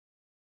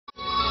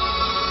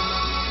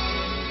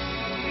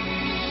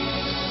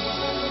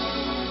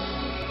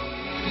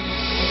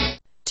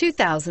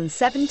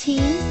2017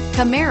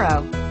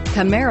 Camaro.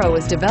 Camaro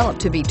is developed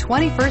to be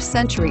 21st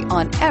century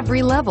on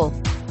every level,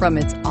 from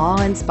its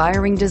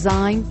awe-inspiring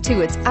design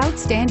to its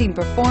outstanding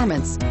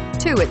performance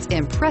to its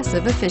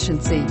impressive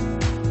efficiency,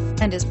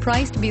 and is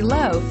priced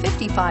below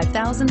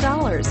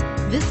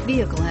 $55,000. This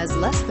vehicle has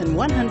less than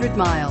 100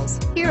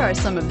 miles. Here are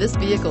some of this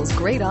vehicle's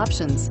great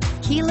options: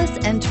 keyless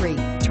entry,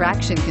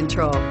 traction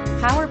control,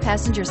 power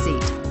passenger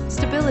seat,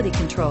 stability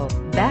control,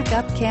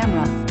 backup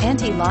camera,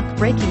 anti-lock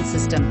braking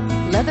system,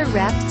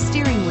 leather-wrapped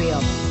steering wheel,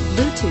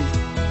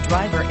 Bluetooth,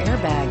 driver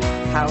airbag,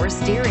 power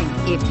steering.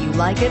 If you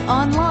like it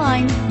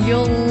online,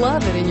 you'll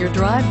love it in your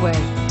driveway.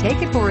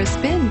 Take it for a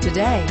spin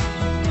today.